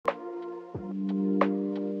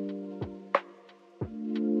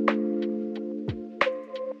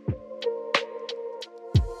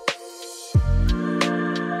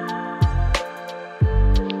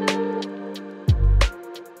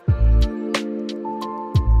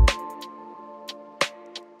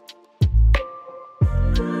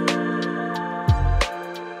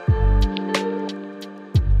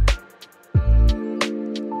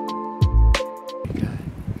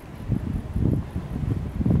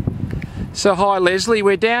So hi Lesley,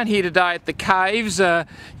 we're down here today at the caves,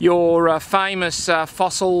 your famous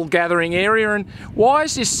fossil gathering area, and why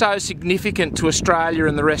is this so significant to Australia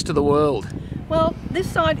and the rest of the world? Well, this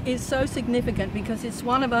site is so significant because it's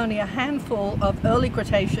one of only a handful of early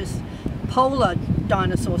Cretaceous polar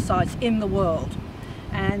dinosaur sites in the world.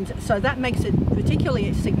 And so that makes it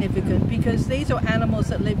particularly significant because these are animals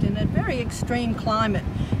that lived in a very extreme climate,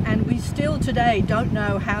 and we still today don't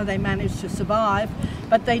know how they managed to survive,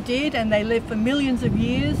 but they did, and they lived for millions of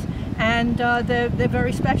years, and they're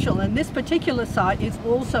very special. And this particular site is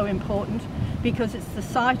also important because it's the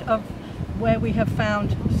site of where we have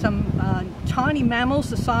found some tiny mammals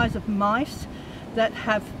the size of mice that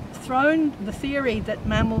have thrown the theory that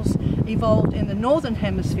mammals evolved in the northern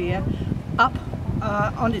hemisphere up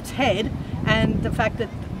on its head, and the fact that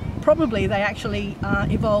probably they actually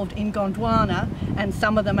evolved in Gondwana, and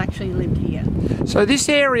some of them actually lived here. So this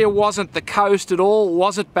area wasn't the coast at all,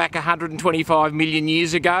 was it, back 125 million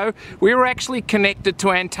years ago? We were actually connected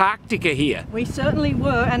to Antarctica here. We certainly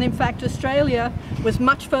were, and in fact Australia was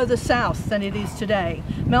much further south than it is today.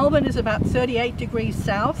 Melbourne is about 38 degrees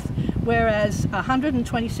south, whereas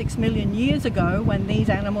 126 million years ago, when these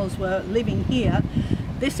animals were living here,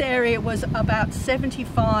 this area was about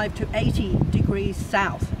 75 to 80 degrees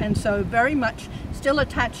south, and so very much still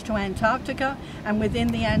attached to Antarctica and within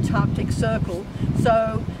the Antarctic Circle.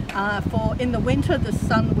 So in the winter the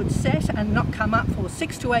sun would set and not come up for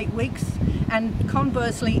 6 to 8 weeks, and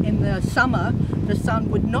conversely in the summer the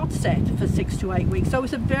sun would not set for 6 to 8 weeks. So it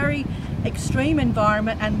was a very extreme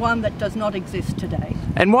environment, and one that does not exist today.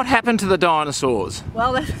 And what happened to the dinosaurs?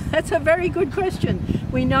 Well, that's a very good question.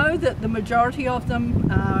 We know that the majority of them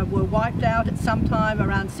were wiped out at some time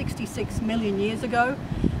around 66 million years ago.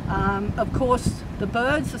 Of course, the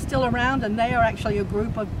birds are still around, and they are actually a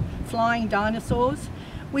group of flying dinosaurs.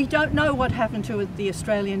 We don't know what happened to the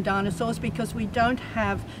Australian dinosaurs because we don't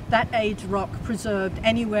have that age rock preserved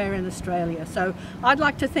anywhere in Australia. So I'd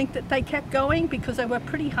like to think that they kept going because they were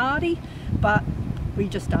pretty hardy, but we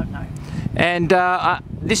just don't know. And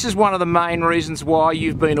this is one of the main reasons why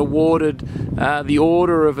you've been awarded the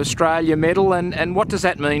Order of Australia Medal, and what does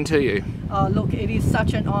that mean to you? Oh, look, it is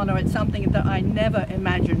such an honour. It's something that I never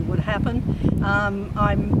imagined would happen.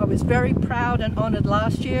 I was very proud and honoured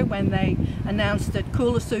last year when they announced that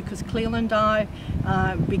Koolasuchus clelandii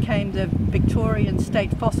became the Victorian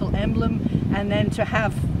state fossil emblem, and then to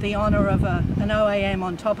have the honour of an OAM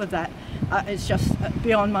on top of that, it's just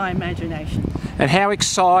beyond my imagination. And how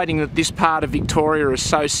exciting that this part of Victoria is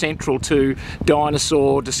so central to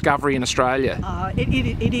dinosaur discovery in Australia.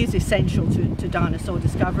 It is essential to dinosaur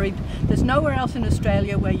discovery. There's nowhere else in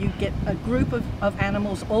Australia where you get a group of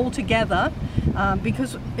animals all together,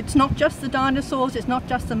 because it's not just the dinosaurs, it's not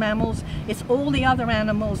just the mammals, it's all the other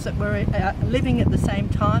animals that were living at the same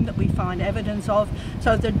time that we find evidence of.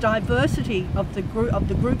 So the diversity of the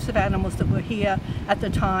groups of animals that were here at the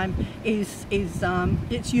time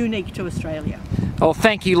it's unique to Australia. Well,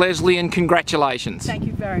 thank you, Lesley, and congratulations. Thank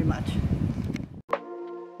you very much.